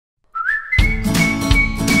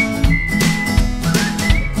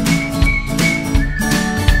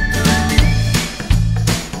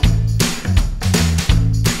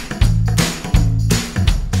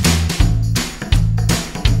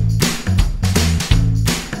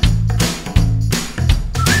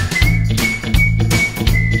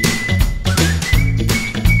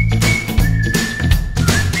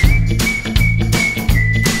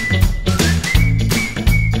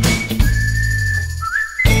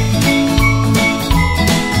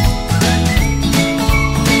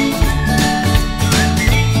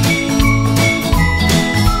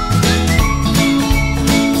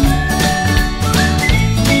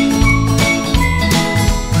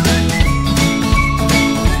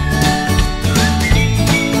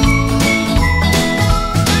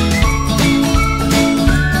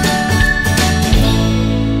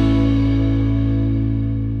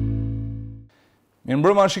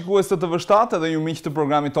Mirëmbrëma shikues të TV7 edhe ju miq të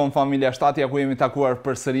programit ton Familja 7, ja ku jemi takuar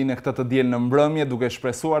përsëri në këtë të diel në mbrëmje, duke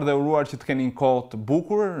shpresuar dhe uruar që të keni një kohë të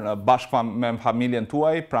bukur bashkë me familjen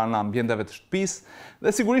tuaj, pranë ambienteve të shtëpisë,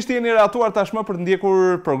 dhe sigurisht jeni ratuar tashmë për të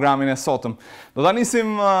ndjekur programin e sotëm. Do ta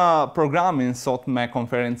nisim programin sot me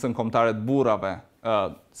konferencën kombëtare të burrave.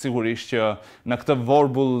 Sigurisht që në këtë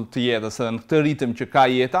vorbull të jetës edhe në këtë ritëm që ka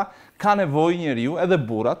jeta, ka nevojë njeriu, edhe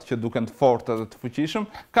burrat që duken të fortë edhe të fuqishëm,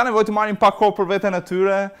 ka nevojë të marrin pak kohë për veten e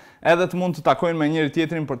tyre, edhe të mund të takojnë me njëri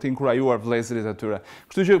tjetrin për të inkurajuar vëllezërit e tyre.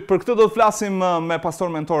 Kështu që për këtë do të flasim me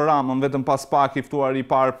pastor Mentor Rama, vetëm pas pak i ftuar i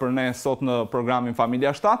parë për ne sot në programin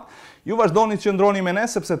Familja 7. Ju vazhdoni të qëndroni me ne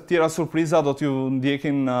sepse të tjera surpriza do t'ju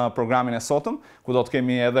ndjekin në programin e sotëm, ku do të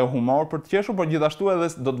kemi edhe humor për të qeshur, por gjithashtu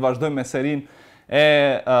edhe do të vazhdojmë me serinë e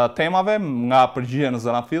temave nga përgjigje në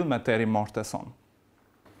zona fill me Teri Morteson.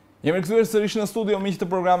 Jemi rikthyer sërish në studio miq të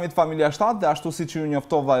programit Familja 7 dhe ashtu siç ju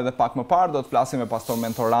njoftova edhe pak më parë, do të flasim me pastor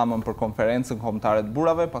Mentor Ramën për konferencën kombëtare të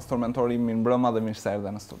burrave. Pastor Mentori, mirëmbrëma dhe mirë se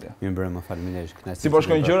erdhe në studio. Mirëmbrëma, faleminderit. Si po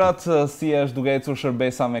shkojnë gjërat, si është duke ecur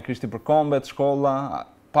shërbesa me Krishti për kombet, shkolla?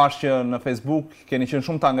 Pash që në Facebook keni qenë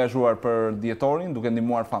shumë të angazhuar për dietorin, duke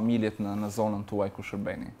ndihmuar familjet në zonën tuaj ku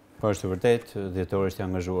shërbeni. Po është vërtet, dhjetori është i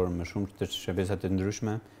angazhuar me shumë të shërbesa të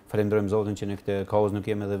ndryshme. Falenderojmë Zotin që në këtë kauz nuk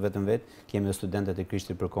jemi edhe vetëm vetë, kemi edhe studentët e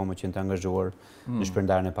Krishtit për kombë që janë të angazhuar në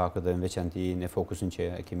shpërndarjen e pakët dhe në veçantë në fokusin që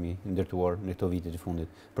e kemi ndërtuar në këto vite të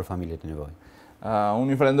fundit për familjet e nevojë.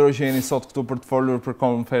 Unë ju falenderoj që jeni sot këtu për të folur për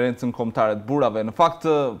konferencën kombëtare të burrave. Në fakt,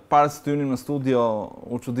 para se të hynim në studio,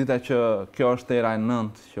 u çudita që kjo është era e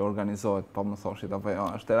 9 që organizohet, po më thoshit apo jo,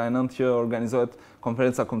 është era e 9 që organizohet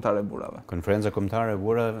Konferenca Kombëtare e Burrave. Konferenca Kombëtare e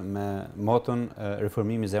Burrave me moton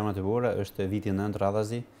reformimi i zemrave të burrave është viti 9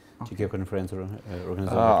 radhazi që kjo konferencë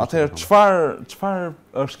organizohet. Atëherë çfarë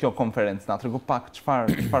është kjo konferencë? Na tregu pak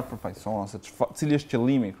çfarë përfaqëson ose cili është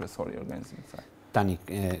qëllimi kryesor i organizimit të saj? Tani,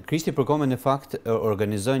 Krishti për kombë në fakt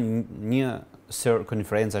organizon një sër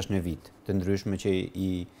konferencash në vit, të ndryshme që i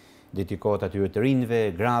dedikohet atyre të rinjve,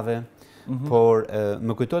 grave, por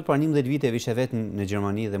më kujtohet para 11 viteve isha vetë në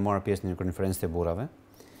Gjermani dhe mora pjesë në konferencën e burrave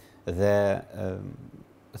dhe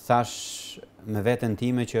thash me veten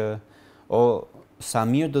time që sa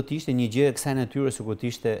mirë do të ishte një gjë e kësaj natyre sikur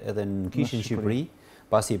të ishte edhe në kishën Shqipëri,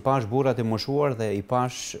 pasi i pash burrat e moshuar dhe i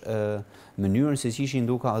pash mënyrën se si ishin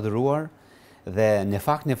duke adhuruar. Dhe në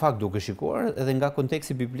fakt duke shikuar edhe nga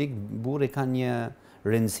konteksti biblik, burri ka një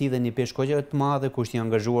rëndësi dhe një peshkoqe të madhe ku është i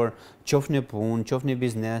angazhuar qoftë në punë, qoftë në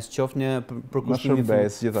biznes, qoftë në përkushtim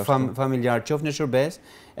familjar, qoftë në shërbes,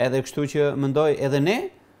 edhe kështu që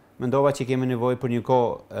mendova që kemi nevojë për një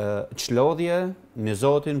kohë çlodhje në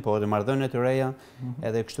Zotin, po edhe marrëdhënie të reja,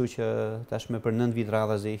 edhe kështu që tashmë për 9 vit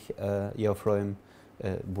radhazi i ofrojmë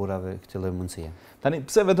burrave këtë lloj mundësie. Tani,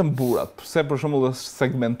 pse vetëm burrat? Pse për shembull është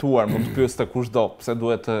segmentuar, mund të pyes të kushdo, pse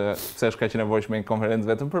është kaq e nevojshme një konferencë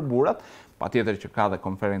vetëm për burrat? Patjetër që ka dhe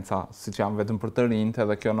konferenca siç janë vetëm për të rinjt,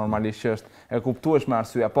 edhe kjo normalisht që është e kuptueshme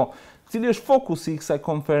arsyeja, po cili është fokusi i kësaj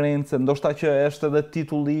konference, ndoshta që është edhe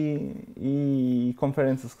titulli i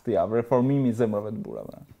konferencës këtë javë, reformimi i zemrave të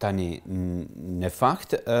burrave? Tani, në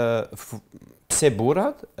fakt, pse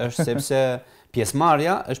burrat është sepse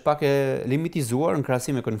pjesëmarrja është pak e limitizuar në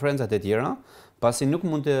krahasim me konferencat e tjera, pasi nuk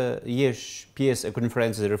mund të jesh pjesë e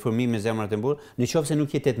konferencës reformimi i zemrave të burrave nëse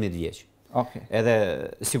nuk je 18 vjeç. Okay. Edhe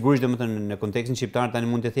sigurisht domethënë në kontekstin shqiptar tani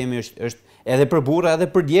mund të themi është edhe për burra edhe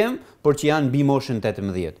për djem, por që janë mbi moshën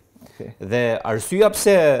 18. Okay. Dhe arsyeja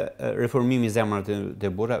pse reformimi i zemrave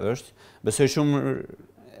të burrave është, besoj shumë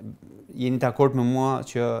jeni dakord me mua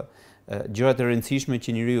që gjërat e rëndësishme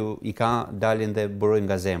që njeriu i ka dalin dhe burojnë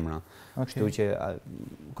nga zemra. Kështu që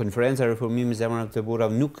konferenca reformimi i zemrave të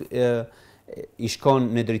burrave nuk i shkon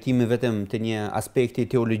në drejtimin vetëm të një aspekti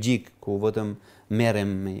teologjik ku vetëm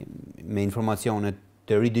merrem me informacione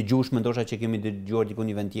të ridëgjueshme ndoshta që kemi dëgjuar diku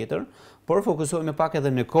në vend tjetër, por fokusohemi pak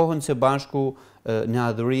edhe në kohën së bashku në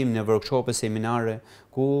adhurim, në workshope, seminare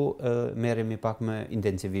ku merremi pak më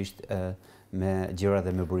intensivisht me gjëra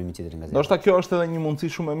dhe me burimin tjetër nga zemra. Ndoshta kjo është edhe një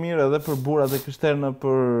mundësi shumë e mirë edhe për burrat e krishterë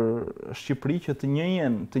për Shqipëri që të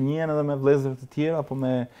njihen edhe me vëllezër të tjerë apo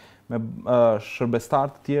me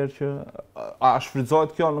shërbestar të tjerë që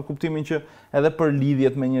shfrytëzohet kjo në kuptimin që edhe për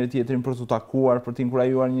lidhjet me njëri tjetrin, për t'u takuar, për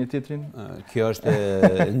t'inkurajuar njëri tjetrin. Kjo është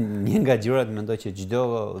një nga gjërat mendoj që çdo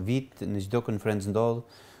vit në çdo konferencë ndodh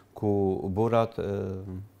ku burrat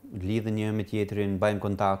lidhen njëri me tjetrin, mbajnë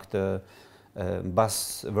kontakt,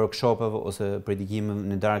 mbas workshopeve ose predikimeve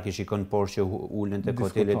në darkë shikon poshtë që ulen te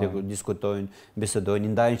hotelet e diskutojnë, bisedojnë,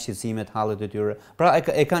 ndajnë shqetësimet, hallet e tyre. Pra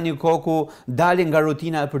e kanë një kohë ku dalin nga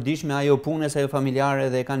rutina e përditshme, ajo punës, ajo familjare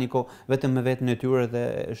dhe e kanë një kohë vetëm me veten e tyre dhe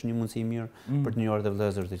është një mundësi mirë për të njohur të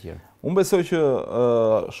vëllezërit e tjerë. Unë besoj që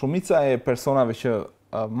shumica e personave që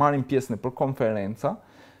marrin pjesë në konferenca,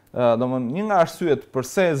 një nga arsyet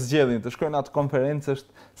përse zgjedhin të shkojnë atë konferencë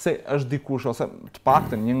është se është dikush ose të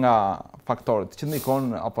paktën një nga faktorët që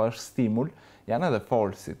ndikon apo është stimul, janë edhe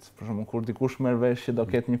folësit. Për shembull, kur dikush merr vesh që do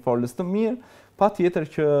ketë një folës të mirë, patjetër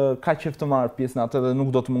që ka qejf të marrë pjesë në atë dhe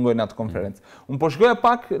nuk do të mungojnë në atë konferencë. Unë po shkoja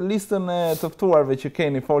pak listën e të ftuarve që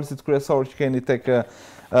keni, folësit kryesorë që keni tek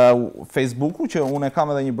Facebooku, që unë e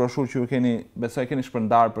kam edhe një broshurë që ju keni, besoj keni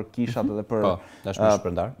shpërndar për kishat edhe për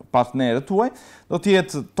partnerët tuaj. Do të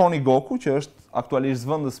jetë Toni Goku, që është aktualisht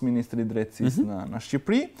zëvendës ministri i drejtësisë në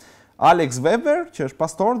Shqipëri, Alex Weber, që është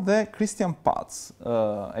pastor, dhe Christian Patz,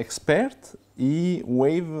 ekspert i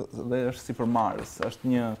Wave dhe është sipërmarrës,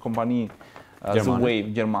 është një kompani Wave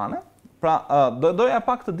gjermane. Pra, doja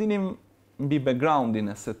pak të dinim mbi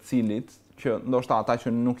backgroundin e secilit, që ndoshta ata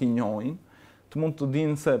që nuk i njohin, të mund të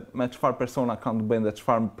dinë se me çfarë persona kanë të bëjnë dhe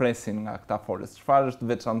çfarë presin nga këta folës, çfarë është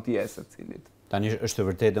veçantia e secilit. Tani është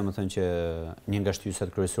vërtet domethënë që një nga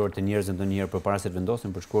shtysat kryesore të njerëzve ndonjëherë përpara se të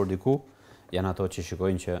vendosen për shkuar diku, janë ato që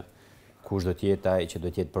shikojnë që kush do të jetë ai që do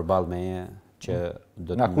të jetë përballë meje, që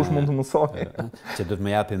do të nga kush mund të mësoj, që do të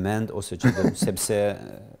më japi mend ose që do sepse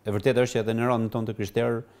e vërtetë është që edhe në rondën tonë të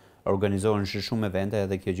krishterë organizohen shumë evente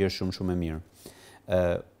edhe kjo gjë është shumë e mirë.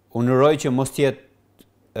 Unë uroj që mos të jetë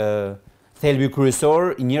thelbi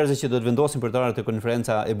kryesor i njerëzve që do të vendosin për të ardhur te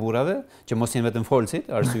konferenca e burrave, që mos jenë vetëm folësit,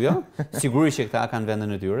 arsyeja, sigurisht që këta kanë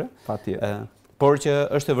vendin e tyre. Patjetër. Por që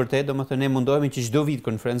është e vërtetë, domethënë ne mundohemi që çdo vit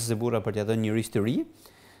konferencës e burrave për t'ia dhënë një risë të ri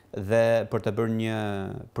dhe për të bërë një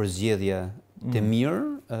përzgjedhje të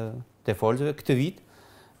mirë të folësve këtë vit.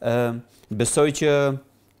 Besoj që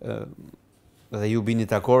dhe ju bini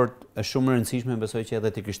dakord, është shumë e rëndësishme, besoj që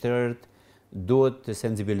edhe të krishterët duhet të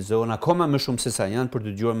sensibilizohen akoma më shumë se sa janë për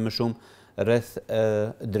të dëgjuar më shumë rreth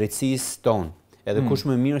drejtësisë tonë. Edhe kush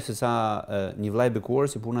më mirë se sa një vllai bekuar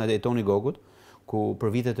si puna e Toni Gokut, ku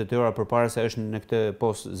për vitet e tëra përpara se është në këtë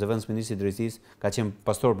postë zëvendës ministri i drejtësisë, ka qenë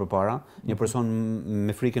pastor përpara, një person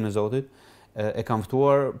me frikën e Zotit, e kam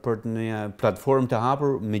ftuar për një platformë të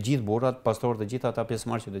hapur me gjithë burrat, pastorët e gjithë ata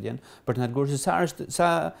pjesëmarrës që do të jenë, për të na treguar se sa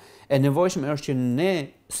e nevojshme është që ne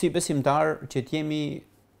si besimtar që të jemi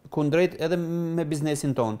kundrejt edhe me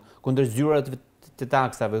biznesin ton, kundrejt zyrave të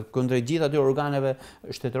taksave, kundrejt gjithë atyre organeve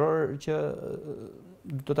shtetërore që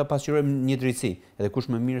do ta pasqyrojmë një drejtësi. Edhe kush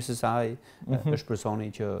më mirë se sa ai është personi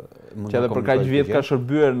që mund të që edhe për kaq vjet ka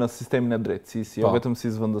shërbyer në sistemin e drejtësisë, jo vetëm si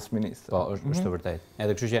zëvendës ministri. Po, është vërtet.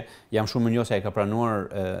 Edhe kështu që jam shumë mirë se ai ka pranuar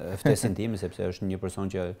ftesën time sepse është një person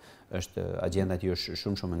që është agjenda e tij është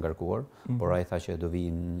shumë e ngarkuar, por ai tha që do vi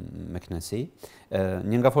me kënaqësi.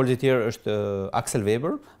 Një nga folësit e tjerë është Axel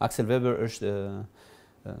Weber. Axel Weber është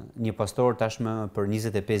një pastor tashmë për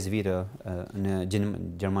 25 vite në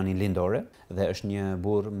Gjermaninë Lindore dhe është një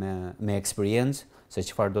burr me eksperiencë se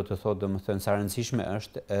çfarë do të thotë domethënë sa rëndësishme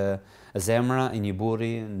është zemra e një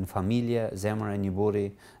burri në familje, zemra e një burri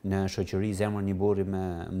në shoqëri, zemra e një burri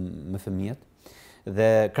me fëmijët. Dhe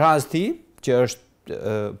krahas tij, që është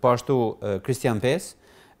po ashtu Christian Pes,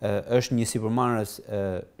 është një sipërmarrës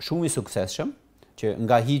shumë i suksesshëm, që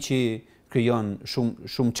nga hiçi krijon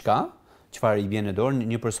shumë çka, çfarë i bën në dorë,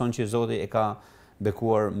 një person që Zoti e ka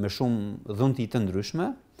bekuar me shumë dhunti të ndryshme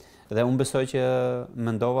dhe unë besoj që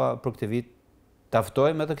mendova për këtë vit ta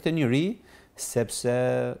ftojmë edhe këtë njeri sepse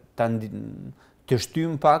të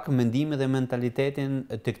shtym pak mendimin dhe mentalitetin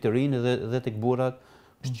tek të rinë dhe tek burrat,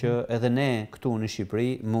 që edhe ne këtu në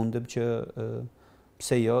Shqipëri mundem që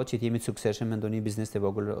pse jo që të jemi të suksesshëm me ndonjë biznes të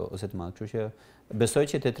vogël ose të madh. Kështu që besoj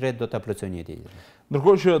që të tretë do ta plotësojnë një tjetër.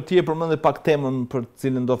 Ndërkohë që ti e përmendë pak temën për të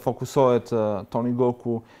cilën do fokusohet Toni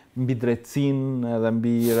Goku mbi drejtësinë edhe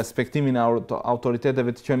mbi respektimin e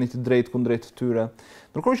autoriteteve të qenit të drejtë kundrejt të tyre.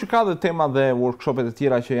 Ndërkohë që ka dhe tema dhe workshopet e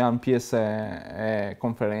tjera që janë pjesë e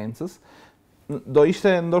konferencës, do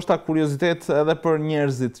ishte ndoshta kuriozitet edhe për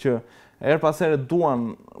njerëzit që her pas here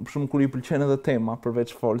duan, për shumë kur i pëlqen edhe tema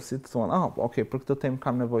përveç folësit, thuan, okay, për këtë temë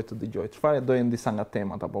kam nevojë të dëgjoj. Çfarë do jenë disa nga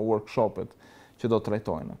temat apo workshopet që do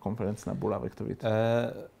trajtojnë në konferencën e burrave këtë vit?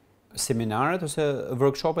 Seminaret ose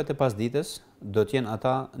workshopet e pasdites do të jenë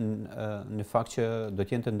ata në fakt që do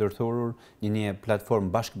të jenë të ndërthurur një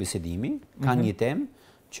platformë bashkëbisedimi, kanë një temë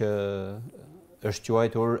që është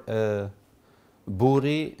quajtur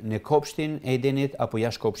burri në kopshtin e Edenit apo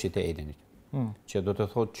jashtë kopshtit të Edenit. Që do të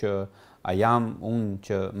thotë që a jam unë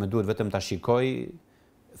që më duhet vetëm ta shikoj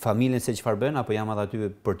familjen se çfarë bën, apo jam edhe aty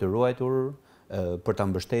për të ruajtur, për ta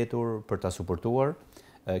mbështetur, për ta suportuar.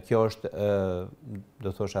 Kjo është,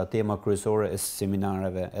 do thosha, tema kryesore e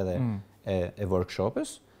seminareve edhe e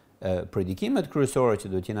workshopës. Predikimet kryesore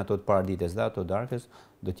që do të jenë ato të paradites dhe ato darkës,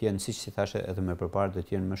 do të jenë, siç si thashë edhe më përpara, do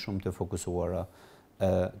të jenë më shumë të fokusuara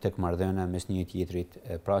tek marrëdhënia mes njëri tjetrit,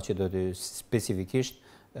 pra që do të specifikisht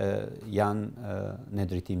janë në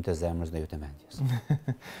drejtim të zemrës dhe jo të mendjes.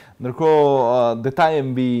 Ndërkohë, detaje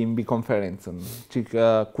mbi konferencën,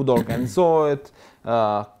 ku do organizohet,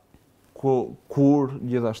 kur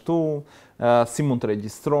gjithashtu, si mund të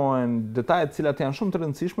regjistrohen, detajet cilat janë shumë të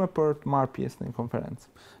rëndësishme për të marrë pjesë në konferencë.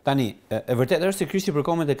 Tani, e vërtet është se Krishti për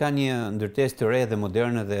komet e ka një ndërtesë të re dhe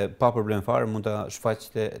moderne dhe pa problem fare mund ta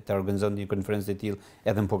shfaqte të organizon një konferencë të tillë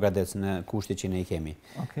edhe në Pogadec në kushtet që ne i kemi.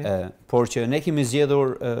 Por që ne kemi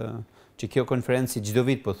zgjedhur që kjo konferencë çdo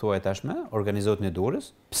vit po thuaj tashmë organizohet në Durrës.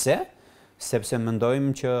 Pse? Sepse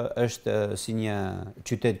mendojmë që është si një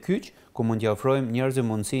qytet kyç ku mund t'i ofrojmë njerëzve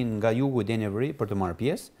mundësinë nga jugu deri në veri për të marrë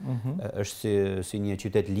pjesë. Është si një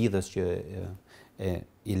qytet lidhës që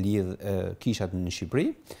i lidh kishat në Shqipëri.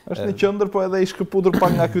 Është në qendër, po edhe i shkëputur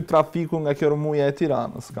pak nga ky trafiku, nga kjo rëmuja e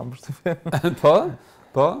Tiranës, kam përshtypjen.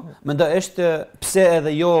 Po, mendoj është pse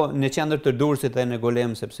edhe jo në qendër të Durrësit dhe në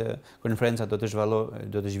Golem, sepse konferenca do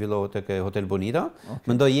të zhvillohet tek Hotel Bonita.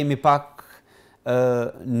 Mendoj jemi pak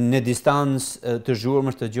në distancë të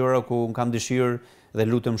zhurmës të gjëra ku kam dëshirë dhe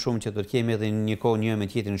lutem shumë që do të kemi edhe një kohë njëri me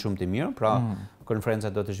tjetrin shumë të mirë. Pra, konferenca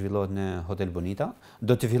do të zhvillohet në Hotel Bonita.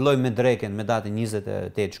 Do të fillojmë me drekën me datën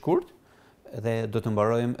 28 shkurt dhe do të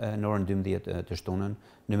mbarojmë në orën 12 të shtunën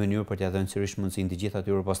në mënyrë për t'ia dhënë sërish mundësinë të gjithë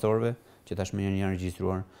atyre pastorëve që tashmë janë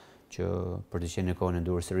regjistruar që për të qenë në kohën e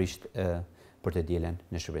duhur sërish për të dielen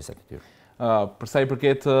në shërbesat e tyre. Për sa i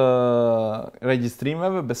përket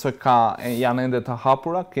regjistrimeve, besoj janë ende të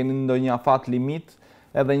hapura, keni ndonjë afat limit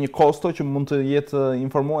edhe një kosto që mund të jetë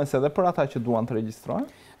informuese edhe për ata që duan të regjistrohen?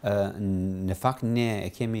 Në fakt ne e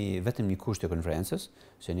kemi vetëm një kusht të konferencës,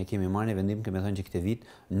 se ne kemi marrë një vendim, kemi thënë që këtë vit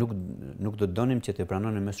nuk do të donim që të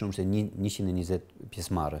pranonin më shumë se 120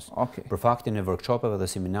 pjesëmarrës. Për faktin e workshopeve dhe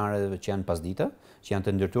seminareve që janë pasdite, që janë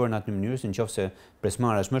të ndërtuar në atë mënyrë se nëse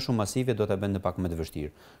pjesëmarrja është më shumë masive do ta bënte pak më të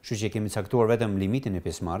vështirë. Kështu që kemi caktuar vetëm limitin e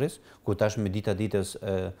pjesëmarrjes, ku tashmë dita ditës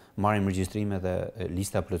marrim regjistrime dhe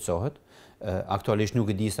lista plotësohet. Aktualisht nuk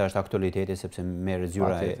e di sa është aktualiteti sepse merret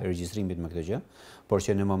zyra e regjistrimit me këtë gjë, por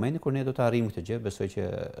që në momentin kur ne do të arrijmë këtë gjë, besoj që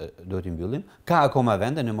do t'i mbyllim. Ka akoma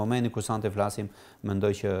vende, në momentin kur sante flasim,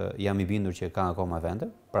 mendoj që jam i bindur që ka akoma vende,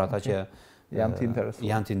 për ata që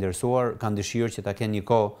janë të interesuar, kanë dëshirë që ta kenë një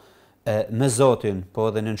kohë me Zotin, po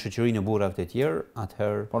edhe në shoqërinë e burrave të tjerë,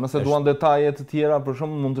 atëherë. Po nëse duan detaje të tjera, për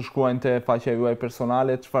shembull mund të shkruajnë te faqja juaj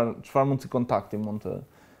personale, çfarë mundsi kontakti mund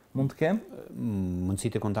të kenë?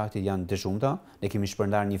 Mundësitë e kontaktit janë të shumta. Ne kemi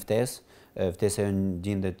shpërndar një ftesë. Ftesa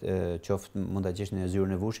gjendet qoftë mund ta gjesh në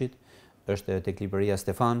zyrën e Vushit, është tek libreria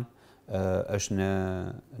Stefan, është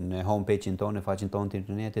në homepage-in tonë, në faqen tonë të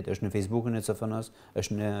internetit, është në Facebook-un e CFN-s,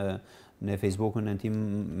 është në Facebook-un e tim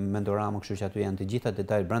Mentor Rama, kështu që aty janë të gjitha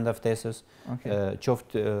detajet brenda ftesës,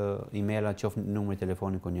 qoftë emaila, qoftë numri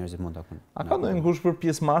telefoni ku njerëzit mund ta takojnë. A ka ndonjë kusht për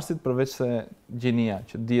pjesëmarrësit përveç se gjenia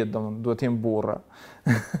që dihet duhet të jenë burra?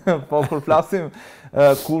 Po kur flasim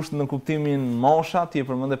kusht në kuptimin mosha, ti e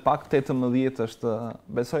përmendë pak 18 është,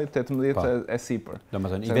 besoj 18 e sipër.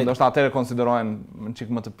 Se ndoshta atëherë konsiderohen një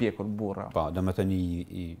çik më të pjekur burra. Po, domethënë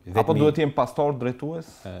apo duhet të jenë pastor drejtues?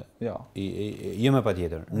 Jo. Jo më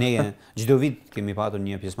patjetër. Ne çdo vit kemi patur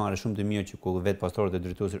një pjesëmarrje shumë të mirë që ku vetë pastorët e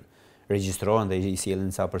drejtues regjistrohen dhe i sjellin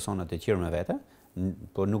sa persona të tjerë me vete,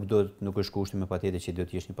 por nuk është kushti më patjetër që do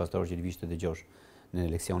të jesh një pastor që të vish të dëgjosh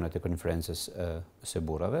në leksionet e konferencës së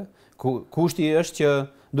burrave. Kushti është që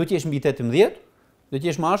do të jesh mbi 18, do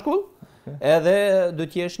të jesh mashkull, edhe do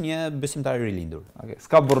të jesh një besimtar i rilindur.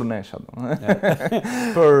 S'ka burrnesha.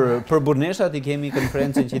 Për burrneshat i kemi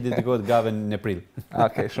konferencën që dedikohet gave në prill.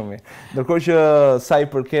 Shumë mirë. Ndërkohë që sa i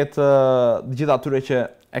përket gjithë atyre që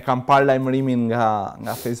e kanë parë lajmërimin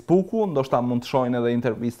nga Facebooku, ndoshta mund të shohin edhe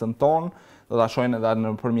intervistën tonë, do ta shohin edhe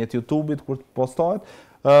nëpërmjet YouTube-it kur postohet.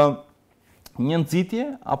 Një nxitje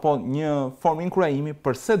apo një formë inkurajimi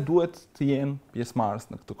përse duhet të jenë pjesëmarrës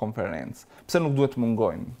në këtë konferencë. Pse nuk duhet të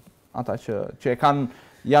mungojnë ata që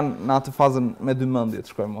janë në atë fazën me dy mendje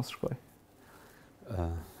të shkojnë mos shkoj.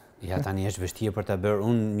 Ja tani është vështirë për ta bërë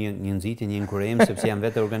unë një nxitje, një inkurajim sepse jam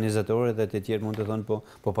vetë organizatorë dhe të tjerë mund të thonë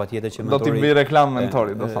po patjetër që mentori. Do t'i bëj reklam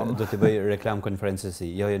mentori, do thonë. Do t'i bëj reklam konferencës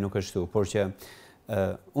si. Jo, nuk është kështu, por që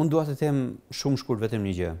unë dua të them shumë shkurt vetëm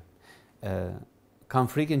një gjë. Kam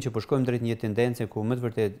frikën që po shkojmë drejt një tendence ku më të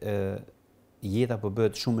vërtet jeta po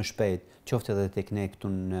bëhet shumë e shpejtë, qoftë edhe tek ne këtu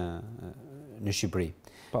në Shqipëri.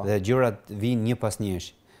 Dhe gjërat vinë një pas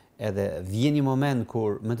njësh. Edhe vjen një moment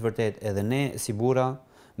kur më të vërtet edhe ne si burra,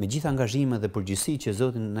 me gjithë angazhimet dhe përgjegjësi që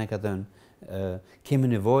Zoti na ka dhënë,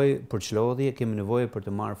 kemi nevojë për çlodhje, kemi nevojë për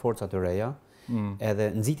të marrë forca të reja.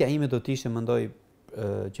 Edhe nxitja ime do të ishte mendoj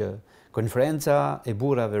që konferenca e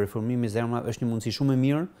burrave reformimi i zemrave është një mundësi shumë e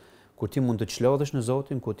mirë kur ti mund të çlodhesh në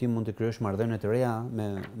Zotin, kur ti mund të krijosh marrëdhënie të reja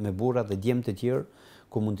me burra dhe djemt të tjerë,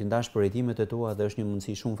 ku mund t'i ndash përrejtimet e tua dhe është një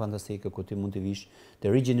mundësi shumë fantastike ku ti mund të vish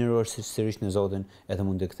të rigjenerohesh sërish në Zotin edhe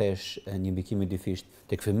mund të kthesh një bekim i dyfisht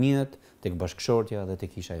tek fëmijët, tek bashkëshortja dhe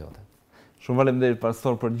tek kisha jote. Shumë faleminderit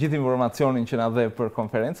pastor për gjithë informacionin që na dhe për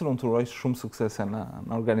konferencën, unë të uroj shumë suksese në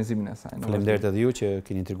organizimin e saj. Faleminderit edhe ju që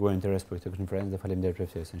keni treguar interes për këtë konferencë dhe faleminderit për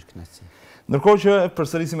ftesën, është kënaqësi. Ndërkohë që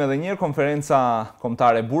përsërisim edhe një herë, Konferenca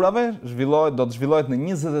Kombëtare e Burrave do të zhvillohet në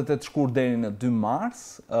 28 shkurt deri në 2 mars.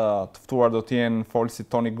 Të ftuar do të jenë folësit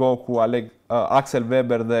Toni Goku, Axel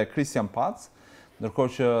Weber dhe Christian Paz.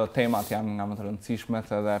 Ndërkohë që temat janë nga më të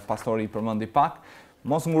rëndësishmet edhe pastori i përmendi pak.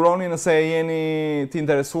 Mos nguroni nëse jeni të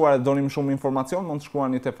interesuar dhe doni më shumë informacion, mund të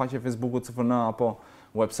shkruani te faqja e Facebookut CFN apo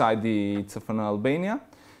website i CFN Albania.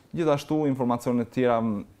 Gjithashtu informacionet tjera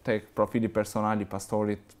tek profili personal i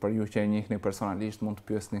pastorit për ju që e njihni personalisht mund të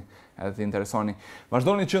pyesni edhe të interesoni.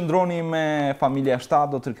 Vazhdoni që ndroni me Familja 7,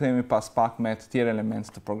 do të rikthehemi pas pak me të tjerë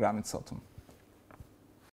elementë të programit sotëm.